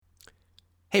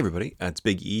Hey everybody, it's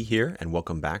Big E here, and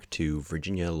welcome back to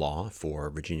Virginia Law for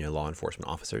Virginia law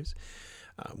enforcement officers.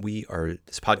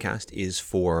 This podcast is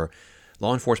for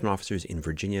law enforcement officers in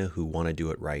Virginia who want to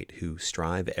do it right, who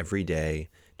strive every day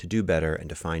to do better and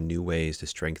to find new ways to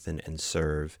strengthen and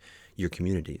serve your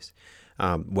communities.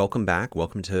 Welcome back.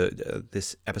 Welcome to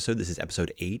this episode. This is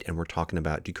episode 8, and we're talking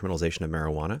about decriminalization of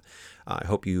marijuana. I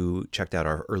hope you checked out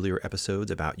our earlier episodes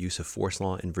about use of force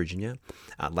law in Virginia.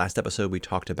 Last episode, we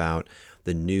talked about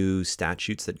the new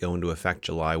statutes that go into effect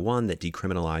July 1 that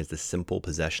decriminalize the simple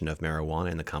possession of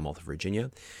marijuana in the Commonwealth of Virginia.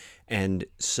 And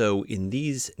so in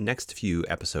these next few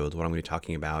episodes, what I'm going to be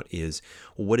talking about is,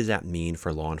 well, what does that mean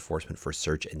for law enforcement for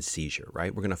search and seizure,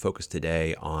 right? We're going to focus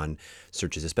today on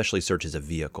searches, especially searches of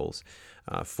vehicles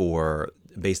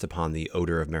based upon the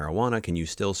odor of marijuana. Can you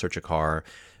still search a car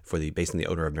based on the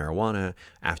odor of marijuana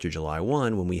after July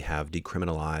 1 when we have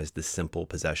decriminalized the simple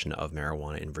possession of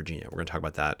marijuana in Virginia? We're going to talk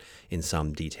about that in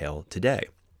some detail today.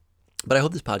 But I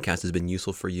hope this podcast has been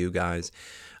useful for you guys.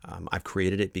 I've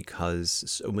created it because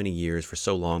so many years, for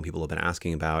so long, people have been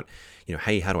asking about,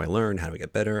 hey, how do I learn? How do I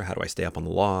get better? How do I stay up on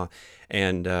the law?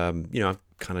 And, I've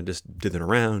kind of just dithered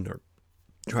around or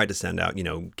tried to send out,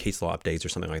 case law updates or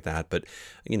something like that. But,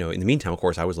 in the meantime, of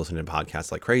course, I was listening to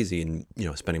podcasts like crazy and,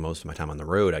 spending most of my time on the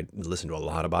road. I listened to a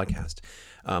lot of podcasts.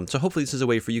 So hopefully this is a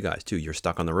way for you guys too. You're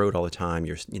stuck on the road all the time.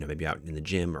 You're, maybe out in the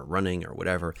gym or running or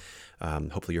whatever.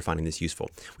 Hopefully you're finding this useful.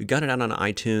 We've got it out on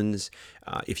iTunes.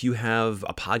 If you have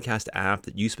a podcast app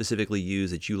that you specifically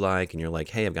use that you like and you're like,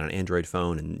 hey, I've got an Android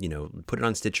phone and, put it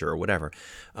on Stitcher or whatever,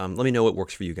 let me know what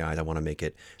works for you guys. I want to make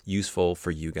it useful for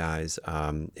you guys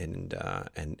and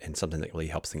something that really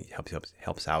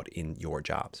helps out in your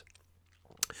jobs.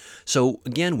 So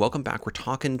again, welcome back. We're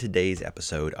talking today's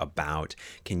episode about,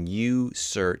 can you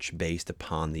search based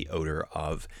upon the odor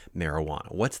of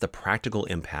marijuana? What's the practical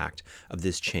impact of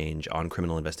this change on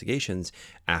criminal investigations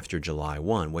after July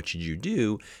 1? What should you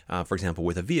do, for example,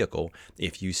 with a vehicle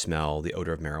if you smell the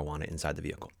odor of marijuana inside the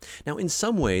vehicle? Now, in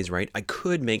some ways, right, I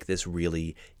could make this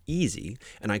really easy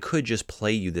and I could just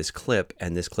play you this clip,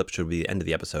 and this clip should be the end of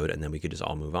the episode, and then we could just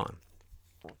all move on.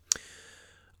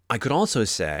 I could also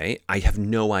say, I have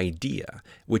no idea,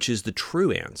 which is the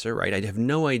true answer, right? I have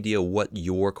no idea what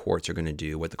your courts are going to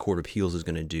do, what the Court of Appeals is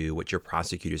going to do, what your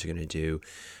prosecutors are going to do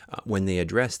when they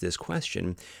address this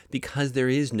question, because there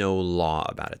is no law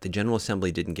about it. The General Assembly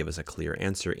didn't give us a clear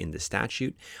answer in the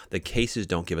statute. The cases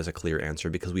don't give us a clear answer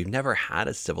because we've never had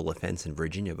a civil offense in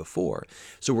Virginia before.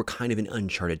 So we're kind of in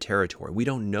uncharted territory. We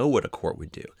don't know what a court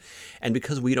would do. And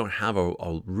because we don't have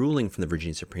a ruling from the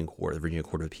Virginia Supreme Court, the Virginia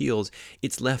Court of Appeals,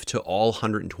 it's left to all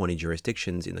 120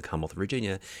 jurisdictions in the Commonwealth of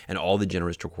Virginia and all the general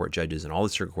district court judges and all the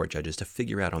circuit court judges to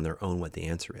figure out on their own what the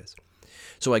answer is.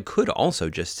 So I could also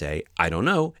just say, I don't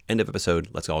know, end of episode,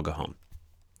 let's all go home.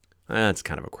 That's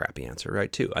kind of a crappy answer,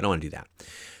 right, too. I don't want to do that.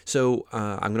 So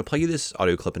I'm going to play you this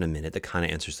audio clip in a minute that kind of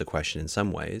answers the question in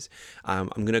some ways. I'm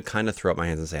going to kind of throw up my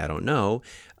hands and say, I don't know.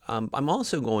 I'm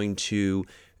also going to,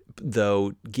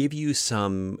 though, give you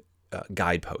some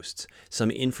guideposts, some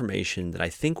information that I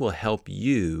think will help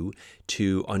you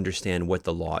to understand what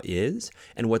the law is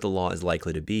and what the law is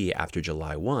likely to be after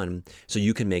July 1, so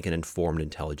you can make an informed,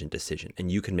 intelligent decision, and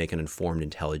you can make an informed,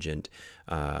 intelligent,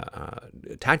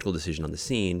 tactical decision on the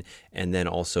scene, and then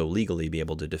also legally be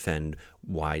able to defend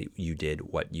why you did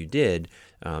what you did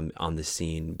on the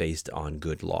scene based on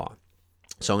good law.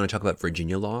 So I'm going to talk about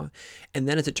Virginia law. And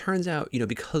then as it turns out,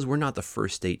 because we're not the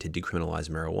first state to decriminalize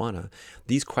marijuana,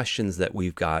 these questions that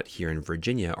we've got here in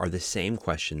Virginia are the same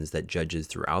questions that judges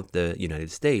throughout the United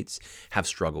States have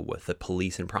struggled with, that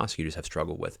police and prosecutors have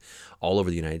struggled with all over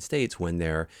the United States when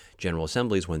their general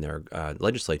assemblies, when their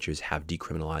legislatures have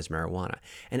decriminalized marijuana.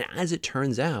 And as it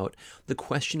turns out, the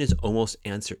question is almost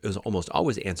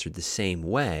always answered the same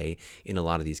way in a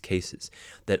lot of these cases,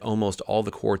 that almost all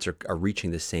the courts are reaching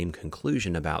the same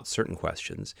conclusion about certain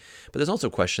questions, but there's also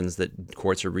questions that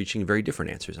courts are reaching very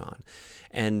different answers on.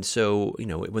 And so,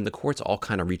 when the courts all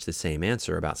kind of reach the same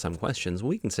answer about some questions,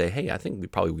 we can say, hey, I think we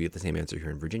probably get the same answer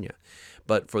here in Virginia.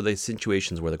 But for the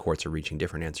situations where the courts are reaching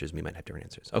different answers, we might have different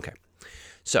answers. Okay.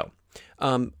 So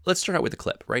let's start out with the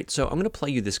clip, right? So I'm going to play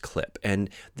you this clip, and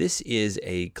this is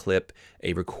a clip,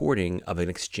 a recording of an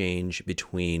exchange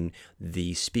between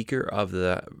the Speaker of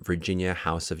the Virginia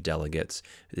House of Delegates,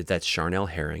 that's Charnel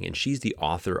Herring, and she's the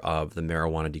author of the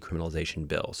marijuana decriminalization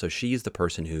bill. So she's the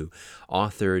person who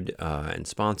authored and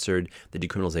sponsored the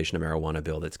decriminalization of marijuana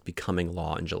bill that's becoming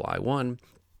law in July 1.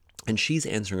 And she's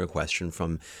answering a question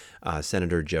from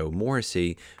Senator Joe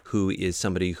Morrissey, who is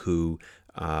somebody who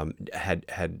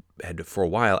had for a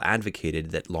while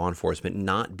advocated that law enforcement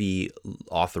not be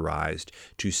authorized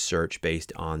to search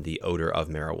based on the odor of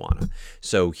marijuana.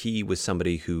 So he was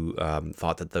somebody who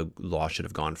thought that the law should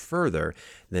have gone further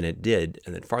than it did,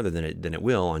 and then farther than it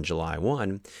will on July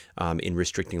 1, in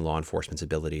restricting law enforcement's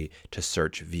ability to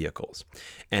search vehicles.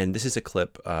 And this is a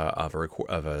clip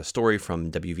of a story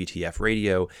from WVTF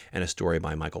Radio and a story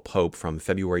by Michael Pope from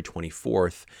February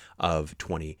 24th of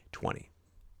 2020.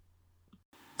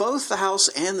 Both the House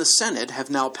and the Senate have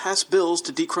now passed bills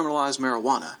to decriminalize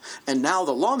marijuana, and now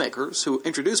the lawmakers who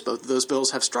introduced both of those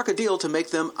bills have struck a deal to make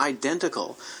them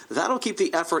identical. That'll keep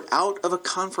the effort out of a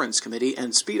conference committee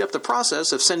and speed up the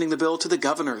process of sending the bill to the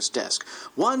governor's desk.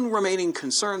 One remaining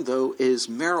concern, though, is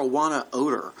marijuana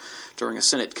odor. During a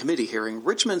Senate committee hearing,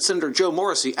 Richmond Senator Joe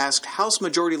Morrissey asked House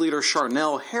Majority Leader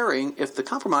Charnel Herring if the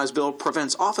compromise bill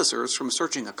prevents officers from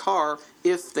searching a car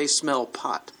if they smell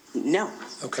pot. No.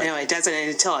 Okay. No, it doesn't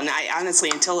until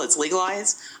it's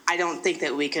legalized, I don't think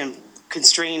that we can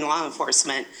constrain law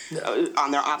enforcement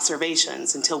on their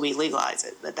observations until we legalize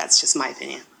it. But that's just my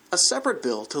opinion. A separate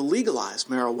bill to legalize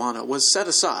marijuana was set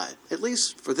aside, at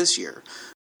least for this year.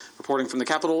 Reporting from the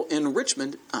Capitol in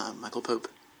Richmond, I'm Michael Pope.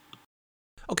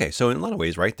 Okay, so in a lot of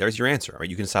ways, right, there's your answer. Right?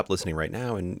 You can stop listening right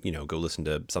now and, go listen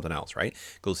to something else, right?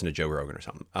 Go listen to Joe Rogan or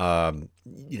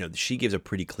something. She gives a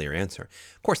pretty clear answer.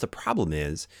 Of course, the problem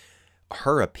is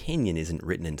her opinion isn't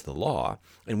written into the law,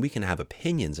 and we can have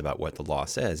opinions about what the law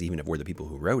says, even if we're the people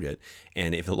who wrote it.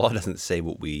 And if the law doesn't say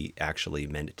what we actually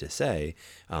meant it to say,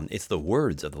 it's the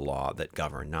words of the law that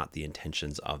govern, not the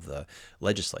intentions of the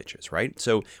legislatures, right?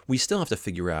 So we still have to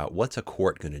figure out what's a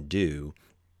court going to do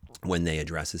when they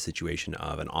address the situation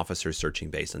of an officer searching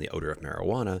based on the odor of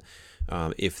marijuana,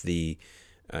 if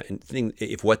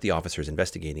what the officer is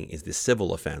investigating is the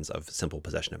civil offense of simple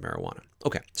possession of marijuana.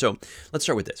 Okay, so let's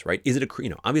start with this, right? Is it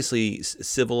obviously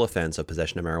civil offense of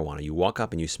possession of marijuana? You walk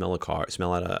up and you smell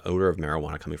out an odor of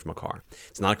marijuana coming from a car.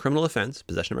 It's not a criminal offense,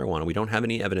 possession of marijuana. We don't have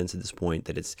any evidence at this point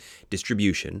that it's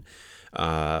distribution. We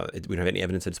don't have any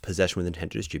evidence that it's possession with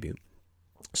intent to distribute.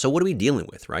 So what are we dealing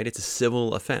with, right? It's a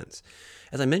civil offense.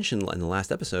 As I mentioned in the last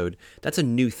episode, that's a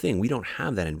new thing. We don't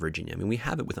have that in Virginia. I mean, we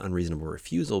have it with unreasonable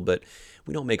refusal, but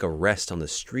we don't make arrest on the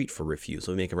street for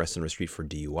refusal. We make arrest on the street for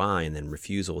DUI, and then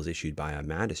refusal is issued by a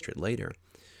magistrate later.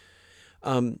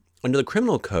 Under the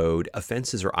criminal code,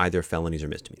 offenses are either felonies or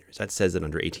misdemeanors. That says it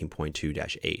under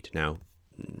 18.2-8. Now,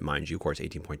 mind you, of course,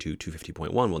 18.2,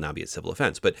 250.1 will now be a civil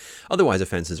offense, but otherwise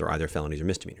offenses are either felonies or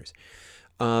misdemeanors.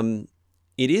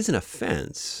 It is an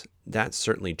offense. That's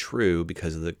certainly true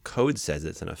because the code says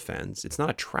it's an offense. It's not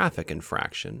a traffic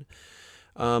infraction,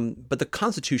 but the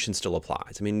Constitution still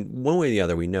applies. I mean, one way or the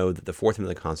other, we know that the Fourth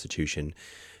Amendment of the Constitution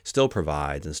still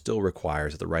provides and still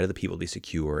requires that the right of the people to be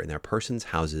secure in their persons,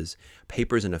 houses,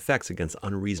 papers, and effects against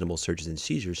unreasonable searches and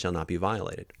seizures shall not be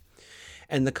violated.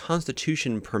 And the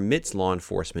Constitution permits law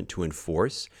enforcement to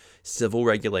enforce civil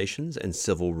regulations and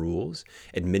civil rules,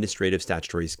 administrative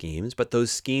statutory schemes, but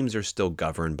those schemes are still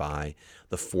governed by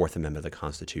the Fourth Amendment of the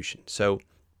Constitution. So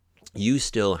you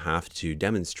still have to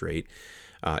demonstrate,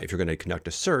 if you're going to conduct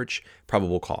a search,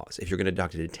 probable cause. If you're going to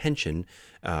conduct a detention,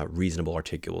 reasonable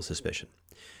articulable suspicion.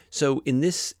 So in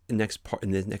this next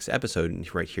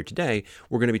episode right here today,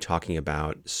 we're going to be talking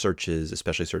about searches,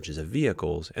 especially searches of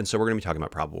vehicles, and so we're going to be talking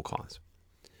about probable cause.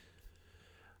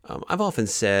 I've often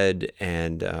said,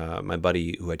 and my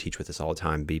buddy who I teach with this all the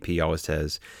time, BP, always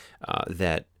says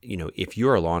that, if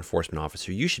you're a law enforcement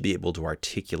officer, you should be able to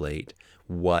articulate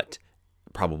what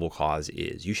probable cause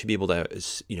is. You should be able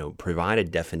to, provide a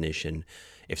definition.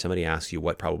 If somebody asks you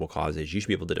what probable cause is, you should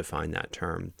be able to define that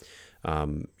term,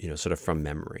 sort of from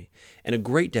memory. And a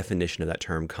great definition of that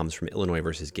term comes from Illinois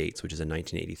versus Gates, which is a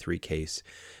 1983 case.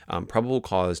 Probable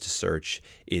cause to search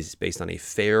is based on a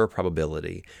fair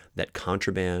probability that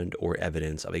contraband or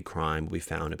evidence of a crime will be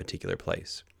found in a particular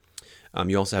place.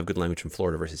 You also have good language from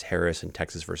Florida versus Harris and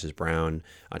Texas versus Brown.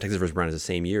 Texas versus Brown is the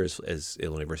same year as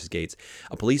Illinois versus Gates.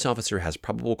 A police officer has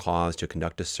probable cause to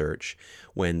conduct a search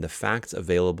when the facts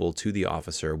available to the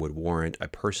officer would warrant a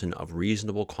person of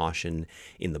reasonable caution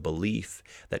in the belief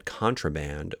that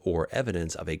contraband or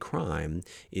evidence of a crime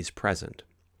is present.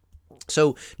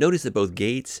 So notice that both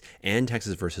Gates and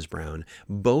Texas versus Brown,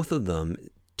 both of them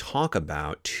talk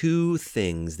about two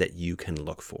things that you can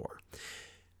look for: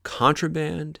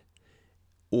 contraband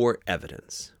or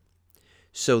evidence.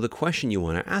 So the question you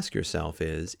want to ask yourself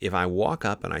is, if I walk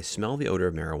up and I smell the odor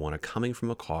of marijuana coming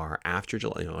from a car after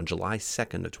on July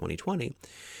 2nd of 2020,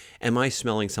 am I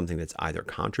smelling something that's either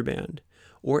contraband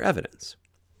or evidence?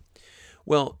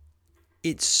 Well,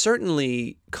 It's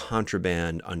certainly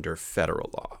contraband under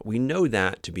federal law. We know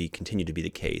that to continue to be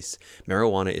the case.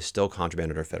 Marijuana is still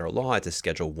contraband under federal law. It's a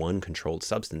Schedule I controlled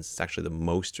substance. It's actually the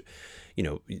most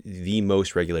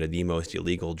regulated, the most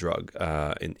illegal drug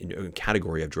in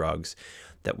category of drugs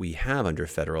that we have under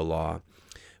federal law.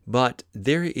 But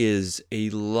there is a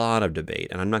lot of debate,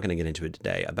 and I'm not going to get into it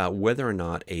today, about whether or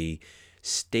not a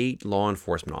state law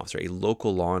enforcement officer, a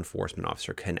local law enforcement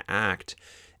officer, can act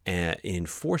in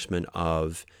enforcement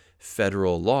of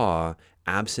federal law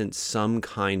absent some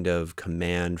kind of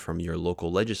command from your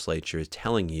local legislature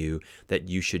telling you that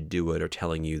you should do it or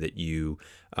telling you that you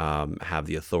have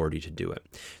the authority to do it.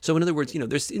 So in other words,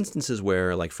 there's instances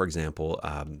where, like, for example,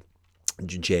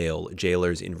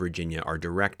 jailers in Virginia are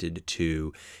directed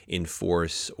to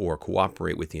enforce or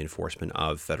cooperate with the enforcement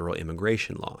of federal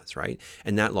immigration laws, right?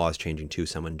 And that law is changing too,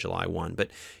 some on July 1. But,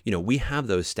 we have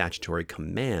those statutory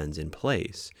commands in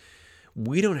place.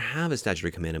 We don't have a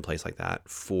statutory command in place like that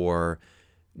for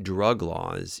drug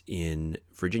laws in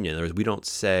Virginia. In other words, we don't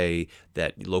say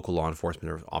that local law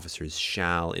enforcement officers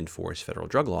shall enforce federal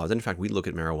drug laws. And in fact, we look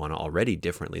at marijuana already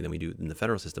differently than we do in the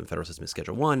federal system. The federal system is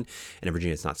Schedule I, and in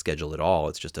Virginia, it's not scheduled at all.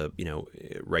 It's just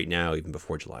right now, even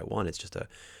before July 1, it's just a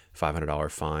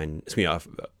 $500 fine.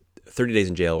 30 days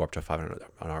in jail or up to a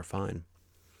 $500 fine.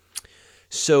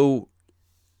 So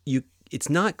it's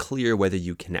not clear whether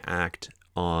you can act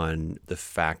on the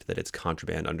fact that it's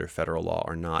contraband under federal law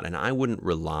or not, and I wouldn't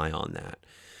rely on that.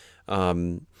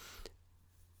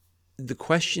 The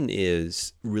question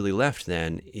is really left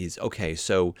then is, okay,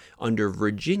 so under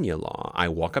Virginia law, I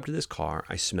walk up to this car,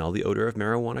 I smell the odor of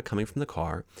marijuana coming from the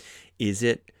car. Is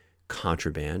it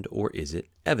contraband or is it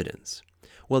evidence?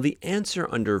 Well, the answer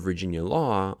under Virginia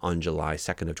law on July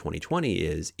 2nd of 2020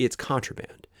 is it's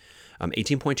contraband.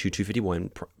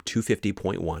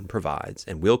 18.250.1 provides,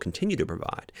 and will continue to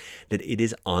provide, that it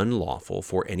is unlawful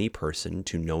for any person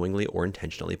to knowingly or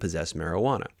intentionally possess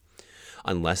marijuana,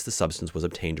 unless the substance was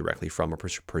obtained directly from or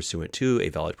pursuant to a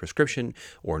valid prescription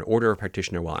or an order of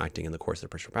practitioner while acting in the course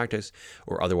of prescriptive practice,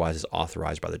 or otherwise is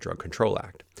authorized by the Drug Control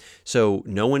Act. So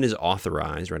no one is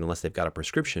authorized, right, unless they've got a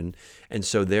prescription, and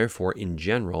so therefore, in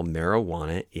general,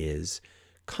 marijuana is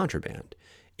contraband.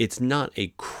 It's not a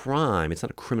crime, it's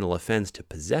not a criminal offense to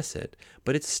possess it,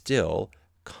 but it's still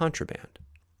contraband.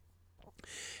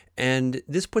 And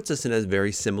this puts us in a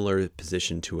very similar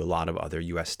position to a lot of other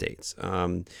U.S. states.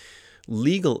 So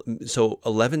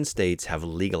 11 states have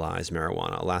legalized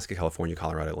marijuana: Alaska, California,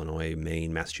 Colorado, Illinois,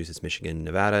 Maine, Massachusetts, Michigan,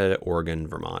 Nevada, Oregon,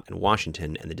 Vermont, and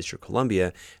Washington, and the District of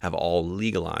Columbia have all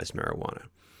legalized marijuana.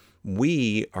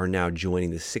 We are now joining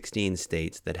the 16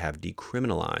 states that have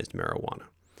decriminalized marijuana.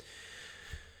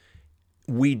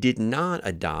 We did not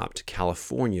adopt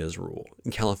California's rule.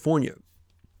 In California,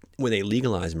 when they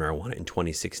legalized marijuana in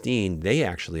 2016, they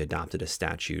actually adopted a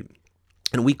statute,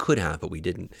 and we could have, but we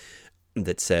didn't,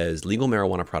 that says legal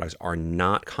marijuana products are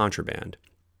not contraband,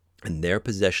 and their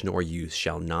possession or use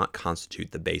shall not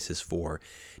constitute the basis for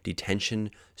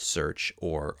detention, search,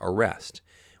 or arrest.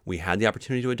 We had the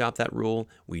opportunity to adopt that rule.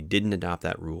 We didn't adopt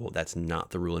that rule. That's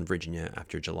not the rule in Virginia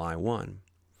after July 1.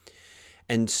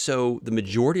 And so the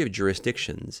majority of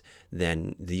jurisdictions,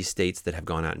 then, these states that have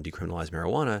gone out and decriminalized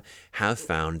marijuana, have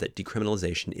found that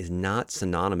decriminalization is not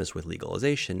synonymous with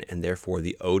legalization, and therefore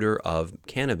the odor of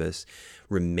cannabis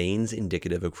remains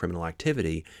indicative of criminal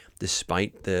activity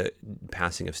despite the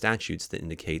passing of statutes that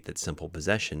indicate that simple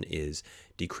possession is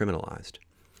decriminalized.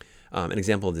 An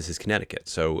example of this is Connecticut.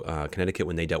 So Connecticut,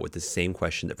 when they dealt with the same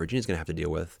question that Virginia is going to have to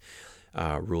deal with,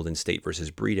 ruled in State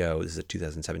versus Brito. This is a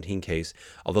 2017 case.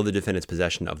 Although the defendant's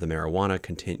possession of the marijuana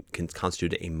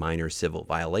constituted a minor civil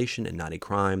violation and not a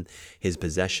crime, his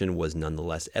possession was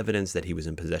nonetheless evidence that he was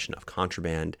in possession of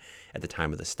contraband at the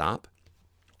time of the stop.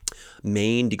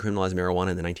 Maine decriminalized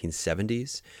marijuana in the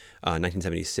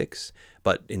 1976,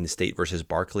 but in the State versus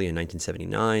Barkley in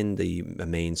 1979, the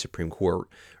Maine Supreme Court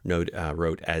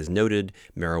wrote, as noted,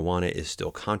 marijuana is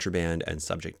still contraband and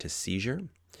subject to seizure.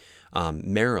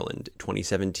 Maryland,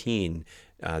 2017,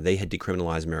 they had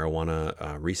decriminalized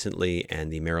marijuana recently, and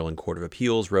the Maryland Court of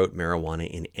Appeals wrote, marijuana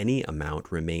in any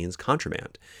amount remains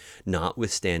contraband,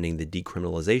 notwithstanding the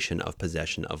decriminalization of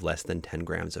possession of less than 10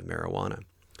 grams of marijuana.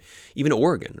 Even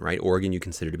Oregon, right? Oregon you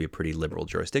consider to be a pretty liberal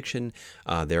jurisdiction.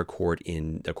 Their Court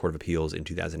of Appeals in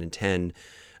 2010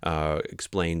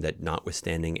 explained that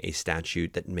notwithstanding a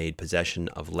statute that made possession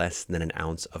of less than an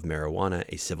ounce of marijuana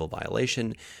a civil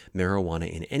violation, marijuana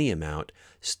in any amount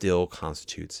still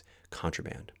constitutes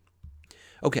contraband.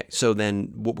 Okay, so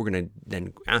then what we're going to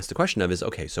then ask the question of is,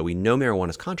 okay, so we know marijuana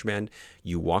is contraband.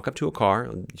 You walk up to a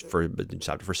car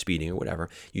stopped for speeding or whatever.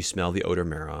 You smell the odor of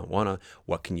marijuana.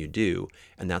 What can you do?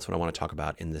 And that's what I want to talk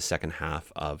about in the second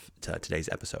half of today's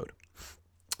episode.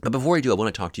 But before I do, I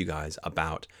want to talk to you guys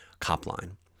about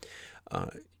Copline.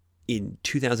 In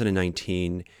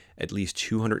 2019, at least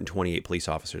 228 police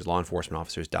officers, law enforcement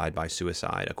officers, died by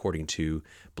suicide, according to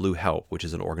Blue Help, which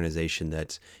is an organization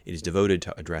that is devoted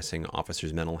to addressing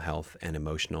officers' mental health and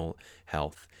emotional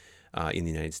health in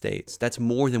the United States. That's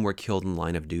more than were killed in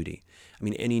line of duty. I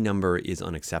mean, any number is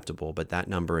unacceptable, but that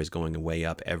number is going way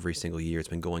up every single year. It's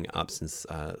been going up since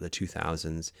the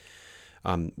 2000s.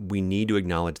 We need to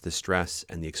acknowledge the stress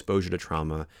and the exposure to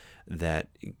trauma, that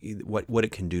what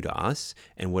it can do to us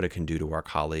and what it can do to our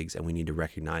colleagues, and we need to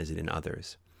recognize it in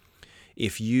others.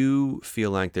 If you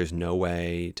feel like there's no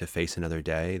way to face another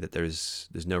day, that there's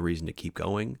no reason to keep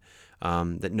going,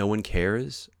 that no one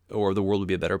cares, or the world would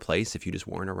be a better place if you just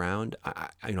weren't around,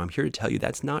 I'm here to tell you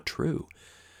that's not true.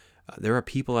 There are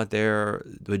people out there,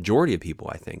 the majority of people,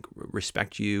 I think,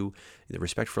 respect you. The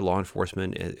respect for law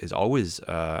enforcement is always,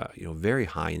 very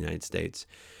high in the United States,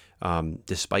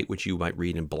 despite what you might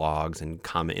read in blogs and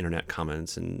internet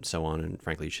comments and so on. And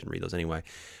frankly, you shouldn't read those anyway.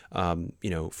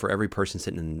 For every person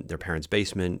sitting in their parents'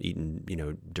 basement, eating,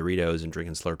 Doritos and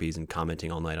drinking Slurpees and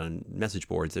commenting all night on message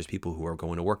boards, there's people who are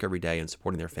going to work every day and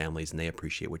supporting their families, and they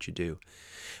appreciate what you do.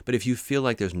 But if you feel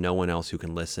like there's no one else who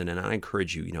can listen, and I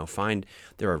encourage you,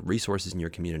 there are resources in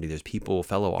your community. There's people,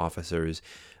 fellow officers,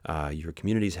 your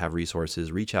communities have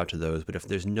resources. Reach out to those. But if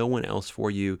there's no one else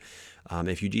for you,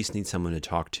 if you just need someone to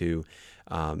talk to,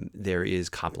 there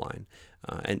is Copline.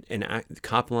 And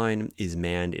Copline is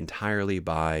manned entirely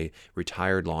by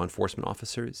retired law enforcement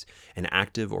officers. An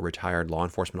active or retired law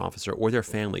enforcement officer or their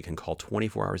family can call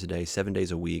 24 hours a day, 7 days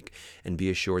a week, and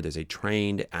be assured there's a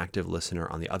trained, active listener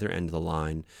on the other end of the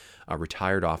line, a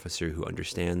retired officer who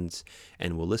understands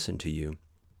and will listen to you.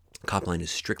 Copline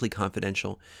is strictly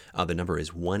confidential. The number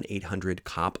is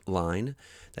 1-800-COP-LINE.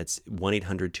 That's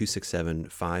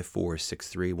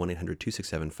 1-800-267-5463,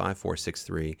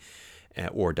 1-800-267-5463,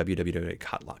 or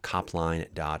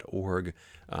www.copline.org.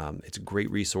 It's a great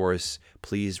resource.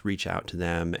 Please reach out to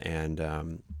them,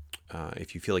 and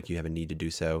if you feel like you have a need to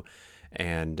do so,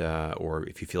 and or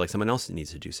if you feel like someone else needs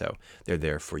to do so, they're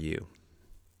there for you.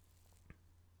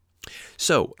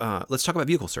 So let's talk about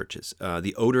vehicle searches.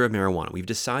 The odor of marijuana. We've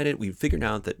figured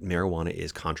out that marijuana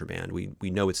is contraband. We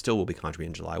know it still will be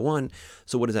contraband July 1.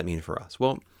 So what does that mean for us?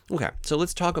 Well, okay, so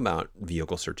let's talk about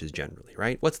vehicle searches generally,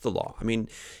 right? What's the law? I mean,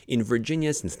 in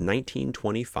Virginia since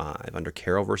 1925, under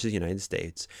Carroll versus United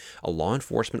States, a law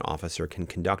enforcement officer can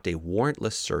conduct a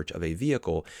warrantless search of a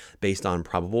vehicle based on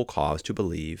probable cause to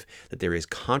believe that there is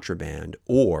contraband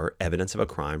or evidence of a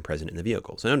crime present in the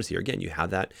vehicle. So notice here, again, you have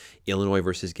that Illinois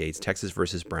versus Gates, Texas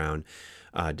versus Brown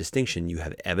distinction. You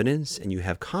have evidence and you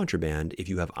have contraband. If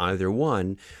you have either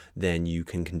one, then you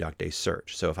can conduct a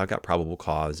search. So if I've got probable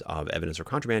cause of evidence or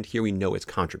contraband, here we know it's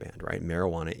contraband, right?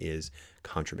 Marijuana is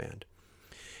contraband.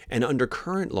 And under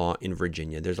current law in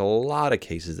Virginia, there's a lot of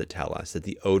cases that tell us that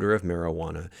the odor of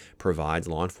marijuana provides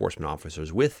law enforcement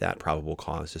officers with that probable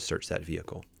cause to search that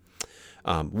vehicle.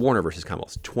 Warner versus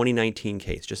Commonwealth, 2019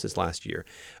 case, just this last year.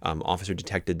 Officer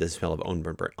detected the smell of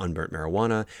unburnt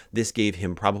marijuana. This gave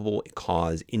him probable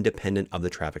cause independent of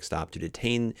the traffic stop to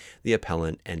detain the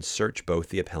appellant and search both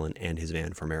the appellant and his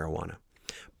van for marijuana.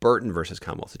 Burton versus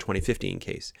Commonwealth, the 2015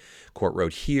 case. Court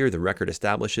wrote here, the record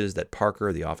establishes that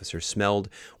Parker, the officer, smelled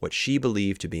what she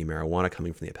believed to be marijuana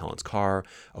coming from the appellant's car.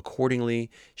 Accordingly,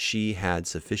 she had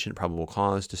sufficient probable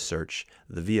cause to search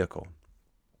the vehicle.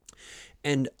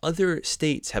 And other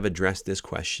states have addressed this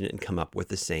question and come up with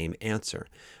the same answer.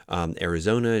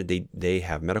 Arizona, they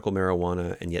have medical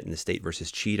marijuana, and yet in the state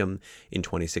versus Cheatham in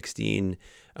 2016,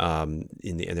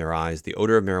 in their eyes, the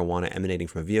odor of marijuana emanating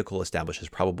from a vehicle establishes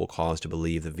probable cause to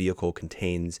believe the vehicle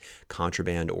contains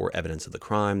contraband or evidence of the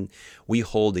crime. We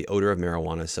hold the odor of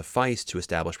marijuana sufficed to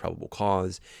establish probable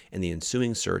cause, and the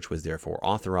ensuing search was therefore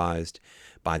authorized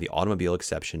by the automobile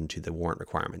exception to the warrant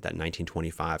requirement, that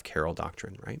 1925 Carroll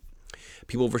doctrine, right?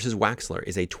 People versus Waxler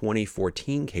is a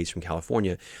 2014 case from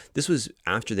California. This was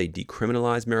after they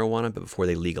decriminalized marijuana, but before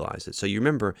they legalized it. So you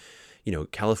remember,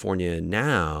 California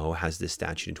now has this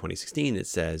statute in 2016 that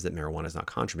says that marijuana is not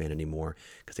contraband anymore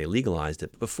because they legalized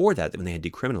it. But before that, when they had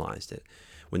decriminalized it,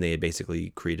 when they had basically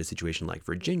created a situation like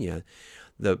Virginia,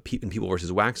 in People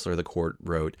versus Waxler, the court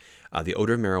wrote, the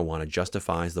odor of marijuana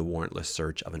justifies the warrantless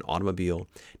search of an automobile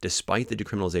despite the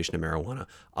decriminalization of marijuana.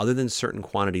 Other than certain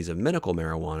quantities of medical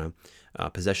marijuana,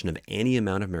 Possession of any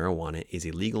amount of marijuana is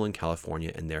illegal in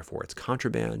California, and therefore it's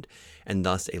contraband, and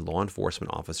thus a law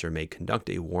enforcement officer may conduct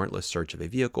a warrantless search of a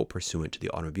vehicle pursuant to the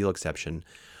automobile exception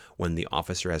when the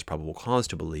officer has probable cause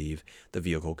to believe the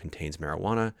vehicle contains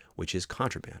marijuana, which is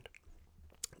contraband.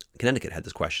 Connecticut had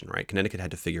this question, right? Connecticut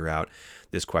had to figure out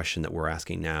this question that we're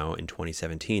asking now in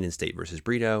 2017 in State versus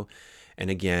Brito. And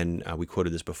again, we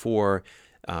quoted this before.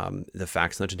 The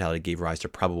facts and the totality gave rise to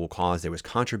probable cause there was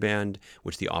contraband,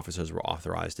 which the officers were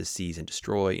authorized to seize and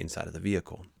destroy inside of the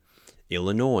vehicle.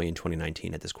 Illinois in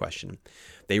 2019 had this question.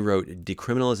 They wrote,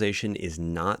 decriminalization is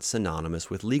not synonymous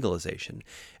with legalization,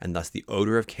 and thus the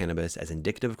odor of cannabis as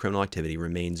indicative of criminal activity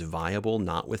remains viable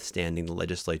notwithstanding the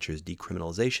legislature's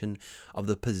decriminalization of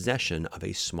the possession of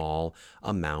a small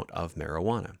amount of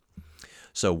marijuana.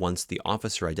 So once the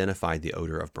officer identified the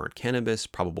odor of burnt cannabis,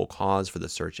 probable cause for the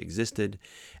search existed,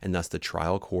 and thus the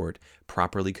trial court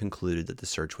properly concluded that the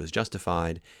search was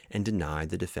justified and denied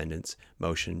the defendant's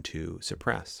motion to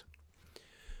suppress.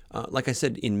 Like I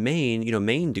said, in Maine,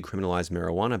 Maine decriminalized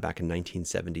marijuana back in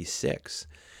 1976.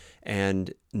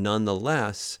 And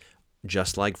nonetheless,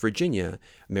 just like Virginia,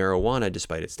 marijuana,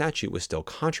 despite its statute, was still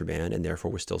contraband and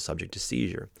therefore was still subject to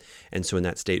seizure. And so in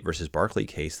that State versus Barkley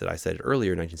case that I said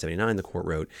earlier, 1979, the court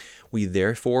wrote, we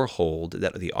therefore hold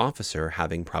that the officer,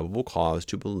 having probable cause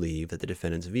to believe that the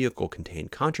defendant's vehicle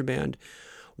contained contraband,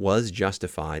 was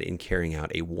justified in carrying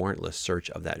out a warrantless search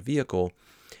of that vehicle.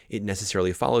 It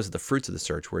necessarily follows that the fruits of the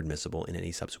search were admissible in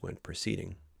any subsequent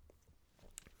proceeding.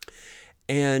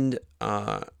 And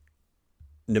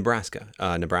Nebraska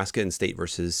in State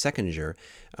versus Seconder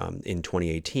in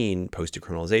 2018,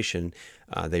 post-decriminalization,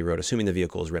 they wrote, assuming the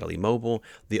vehicle is readily mobile,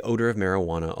 the odor of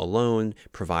marijuana alone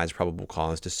provides probable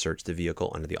cause to search the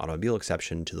vehicle under the automobile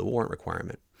exception to the warrant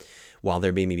requirement. While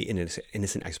there may be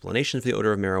innocent explanations for the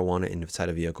odor of marijuana inside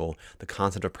a vehicle, the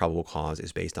concept of probable cause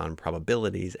is based on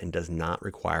probabilities and does not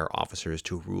require officers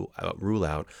to rule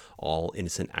out all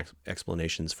innocent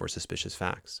explanations for suspicious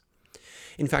facts.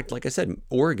 In fact, like I said,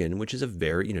 Oregon, which is a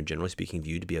very, generally speaking,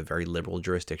 viewed to be a very liberal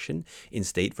jurisdiction, in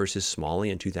State versus Smalley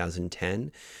in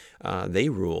 2010, they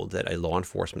ruled that a law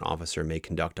enforcement officer may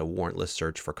conduct a warrantless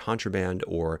search for contraband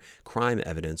or crime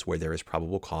evidence where there is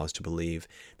probable cause to believe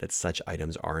that such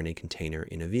items are in a container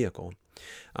in a vehicle.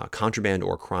 Contraband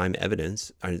or crime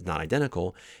evidence are not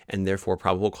identical, and therefore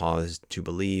probable cause to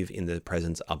believe in the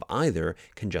presence of either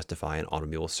can justify an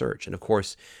automobile search. And of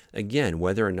course, again,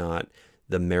 whether or not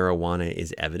the marijuana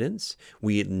is evidence,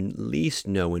 we at least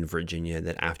know in Virginia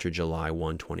that after July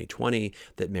 1, 2020,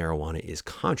 that marijuana is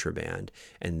contraband,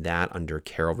 and that under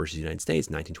Carroll versus United States,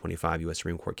 1925 U.S.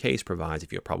 Supreme Court case provides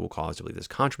if you have probable cause to believe there's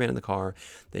contraband in the car,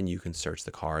 then you can search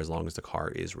the car as long as the car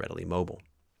is readily mobile.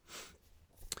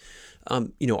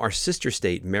 Our sister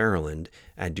state, Maryland,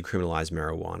 had decriminalized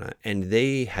marijuana, and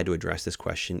they had to address this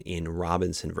question in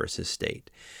Robinson versus State.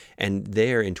 And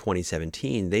there in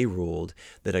 2017, they ruled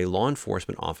that a law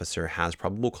enforcement officer has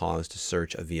probable cause to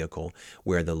search a vehicle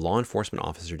where the law enforcement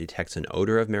officer detects an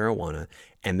odor of marijuana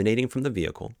emanating from the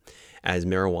vehicle, as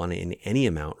marijuana in any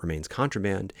amount remains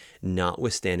contraband,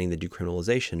 notwithstanding the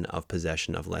decriminalization of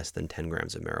possession of less than 10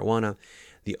 grams of marijuana.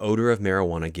 The odor of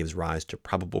marijuana gives rise to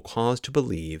probable cause to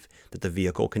believe that the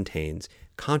vehicle contains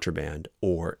contraband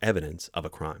or evidence of a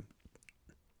crime.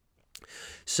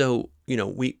 So,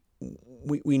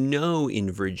 we know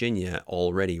in Virginia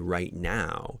already right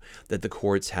now that the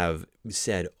courts have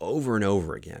said over and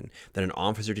over again that an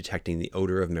officer detecting the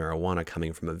odor of marijuana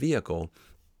coming from a vehicle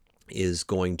is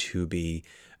going to be,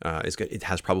 it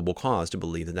has probable cause to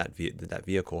believe that that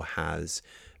vehicle has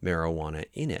marijuana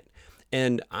in it.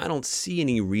 And I don't see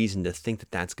any reason to think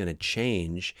that that's going to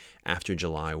change after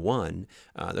July 1.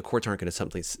 The courts aren't going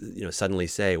to suddenly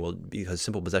say, well, because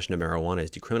simple possession of marijuana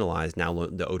is decriminalized, now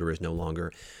the odor is no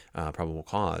longer probable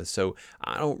cause. So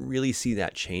I don't really see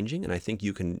that changing. And I think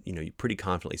you can, pretty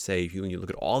confidently say, when you look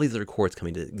at all these other courts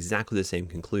coming to exactly the same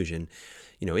conclusion,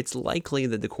 it's likely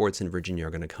that the courts in Virginia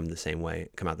are going to come out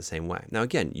the same way. Now,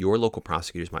 again, your local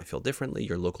prosecutors might feel differently.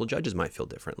 Your local judges might feel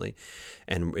differently.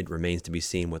 And it remains to be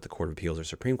seen what the Court of Appeals or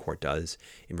Supreme Court does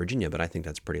in Virginia, but I think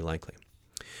that's pretty likely.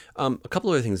 A couple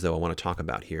other things, though, I want to talk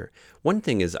about here. One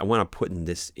thing is I want to put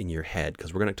this in your head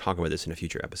because we're going to talk about this in a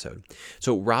future episode.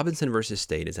 So Robinson versus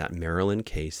State is that Maryland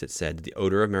case that said the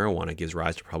odor of marijuana gives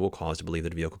rise to probable cause to believe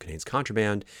that a vehicle contains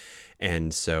contraband.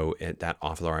 And so that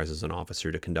authorizes an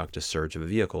officer to conduct a search of a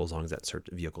vehicle as long as that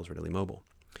vehicle is readily mobile.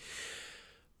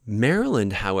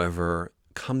 Maryland, however,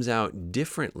 comes out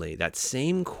differently. That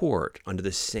same court, under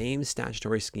the same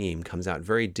statutory scheme, comes out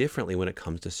very differently when it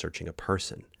comes to searching a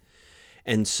person.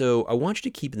 And so I want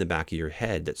you to keep in the back of your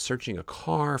head that searching a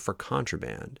car for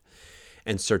contraband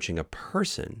and searching a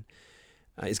person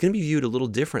is going to be viewed a little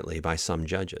differently by some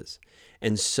judges.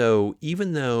 And so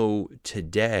even though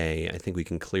today I think we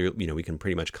can we can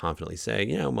pretty much confidently say,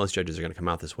 most judges are going to come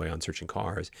out this way on searching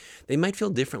cars, they might feel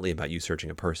differently about you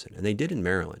searching a person. And they did in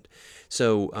Maryland.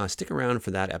 So stick around for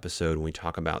that episode when we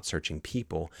talk about searching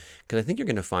people, because I think you're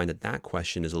going to find that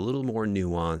question is a little more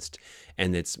nuanced,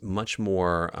 and it's much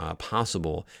more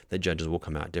possible that judges will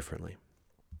come out differently.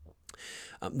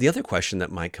 The other question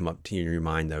that might come up to your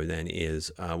mind, though, then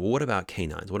is, what about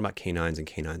canines? What about canines and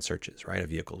canine searches, right, of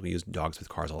vehicles? We use dogs with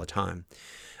cars all the time.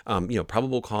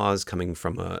 Probable cause coming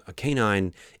from a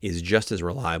canine is just as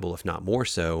reliable, if not more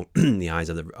so, in the eyes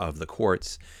of the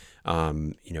courts.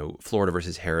 Florida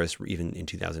versus Harris, even in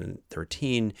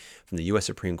 2013, from the U.S.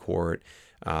 Supreme Court,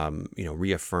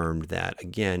 reaffirmed that,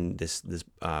 again,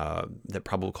 that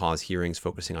probable cause hearings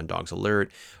focusing on dogs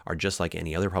alert are just like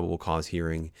any other probable cause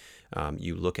hearing.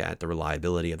 You look at the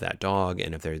reliability of that dog,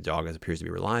 and if their dog appears to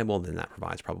be reliable, then that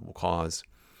provides probable cause.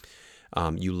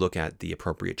 You look at the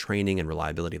appropriate training and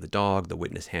reliability of the dog, the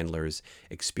witness handler's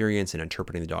experience in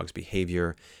interpreting the dog's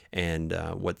behavior, and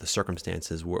what the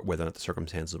circumstances were, whether or not the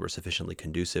circumstances were sufficiently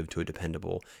conducive to a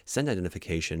dependable scent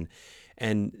identification.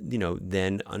 And,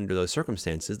 then under those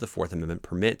circumstances, the Fourth Amendment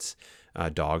permits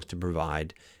dogs to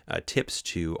provide tips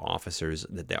to officers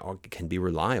that they can be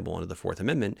reliable under the Fourth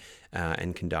Amendment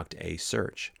and conduct a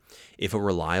search. If a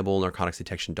reliable narcotics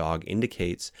detection dog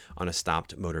indicates on a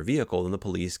stopped motor vehicle, then the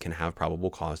police can have probable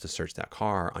cause to search that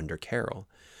car under Carroll.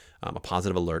 A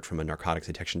positive alert from a narcotics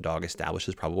detection dog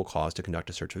establishes probable cause to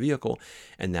conduct a search of a vehicle,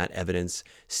 and that evidence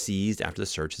seized after the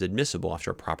search is admissible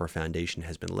after a proper foundation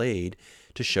has been laid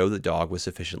to show the dog was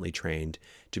sufficiently trained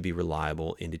to be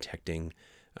reliable in detecting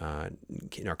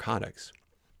narcotics.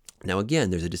 Now, again,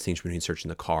 there's a distinction between searching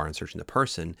the car and searching the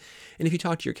person. And if you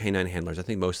talk to your canine handlers, I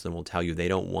think most of them will tell you they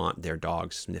don't want their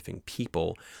dogs sniffing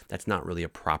people. That's not really a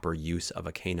proper use of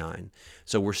a canine.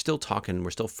 So we're still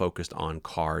focused on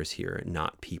cars here,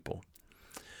 not people.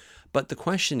 But the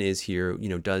question is here,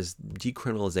 does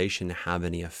decriminalization have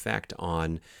any effect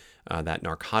on that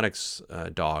narcotics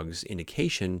dog's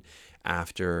indication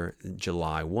after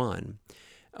July 1?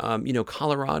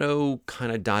 Colorado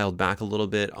kind of dialed back a little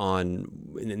bit on,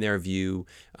 in their view,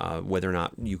 whether or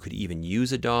not you could even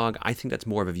use a dog. I think that's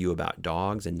more of a view about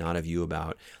dogs and not a view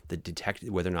about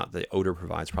whether or not the odor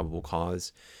provides probable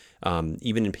cause.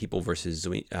 Even in People versus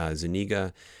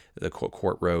Zuniga, the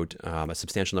court wrote, a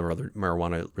substantial number of other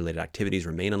marijuana-related activities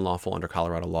remain unlawful under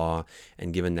Colorado law,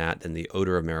 and given that, then the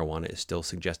odor of marijuana is still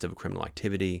suggestive of criminal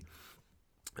activity.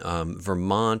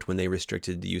 Vermont, when they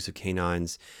restricted the use of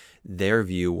canines, their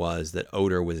view was that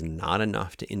odor was not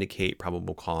enough to indicate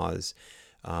probable cause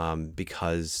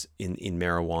because in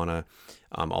marijuana,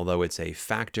 although it's a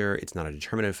factor, it's not a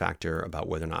determinative factor about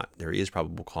whether or not there is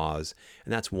probable cause.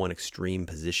 And that's one extreme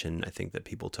position I think that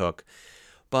people took.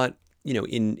 But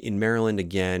in Maryland,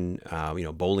 again,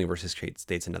 Bowling versus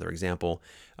State's another example.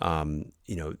 In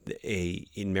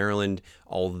Maryland,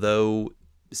 although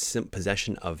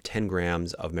possession of 10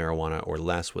 grams of marijuana or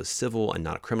less was civil and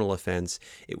not a criminal offense,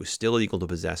 it was still illegal to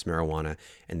possess marijuana,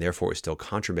 and therefore it was still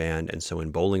contraband. And so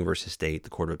in Bowling versus State, the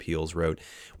Court of Appeals wrote,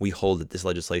 "We hold that this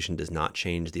legislation does not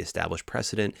change the established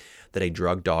precedent that a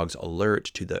drug dog's alert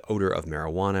to the odor of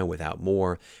marijuana without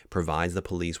more provides the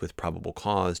police with probable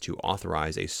cause to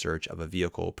authorize a search of a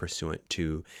vehicle pursuant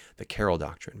to the Carroll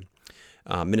Doctrine."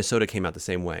 Minnesota came out the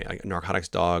same way. A narcotics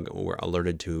dog were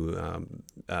alerted to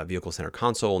a vehicle center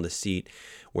console in the seat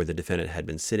where the defendant had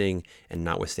been sitting, and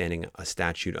notwithstanding a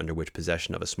statute under which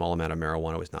possession of a small amount of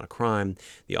marijuana was not a crime,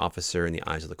 the officer, in the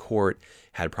eyes of the court,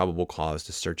 had probable cause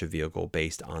to search a vehicle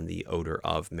based on the odor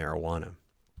of marijuana.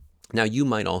 Now, you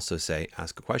might also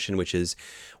ask a question, which is,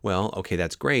 well, okay,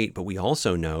 that's great, but we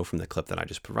also know from the clip that I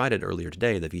just provided earlier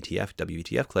today, the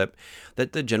WETF clip,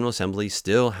 that the General Assembly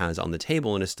still has on the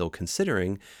table and is still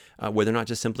considering whether or not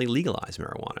just simply legalize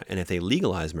marijuana. And if they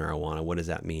legalize marijuana, what does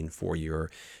that mean for your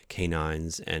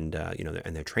canines and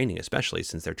and their training, especially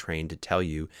since they're trained to tell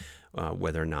you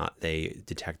whether or not they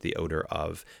detect the odor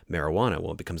of marijuana?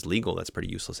 Well, it becomes legal. That's pretty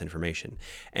useless information.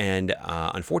 And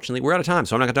unfortunately, we're out of time,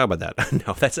 so I'm not going to talk about that.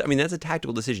 No, that's a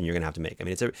tactical decision you're going to have to make. I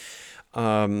mean, it's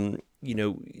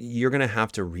you're going to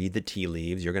have to read the tea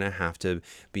leaves. You're going to have to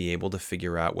be able to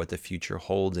figure out what the future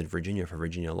holds in Virginia for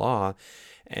Virginia law.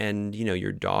 And,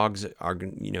 your dogs are,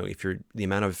 if you're the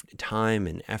amount of time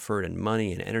and effort and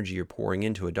money and energy you're pouring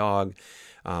into a dog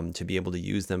to be able to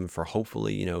use them for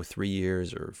hopefully, 3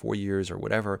 years or 4 years or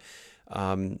whatever,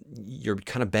 you're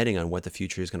kind of betting on what the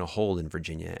future is going to hold in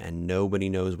Virginia, and nobody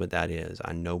knows what that is.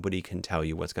 Nobody can tell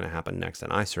you what's going to happen next,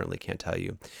 and I certainly can't tell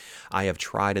you. I have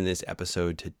tried in this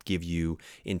episode to give you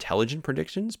intelligent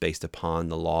predictions based upon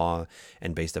the law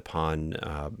and based upon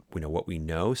what we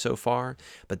know so far,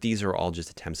 but these are all just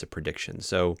attempts at prediction.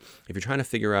 So if you're trying to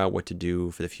figure out what to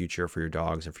do for the future for your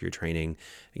dogs and for your training,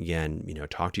 again,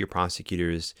 talk to your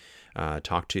prosecutors,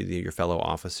 talk to your fellow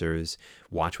officers,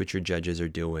 watch what your judges are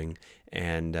doing,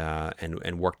 and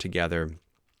work together.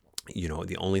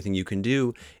 The only thing you can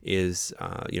do is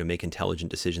make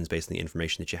intelligent decisions based on the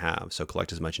information that you have. So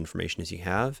collect as much information as you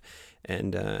have,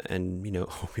 and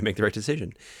hope you make the right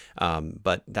decision.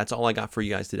 But that's all I got for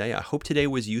you guys today. I hope today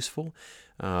was useful.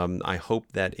 I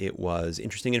hope that it was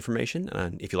interesting information.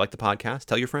 If you like the podcast,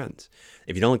 tell your friends.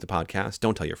 If you don't like the podcast,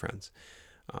 don't tell your friends.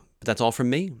 But that's all from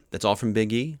me. That's all from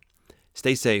Big E.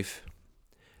 Stay safe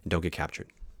and don't get captured.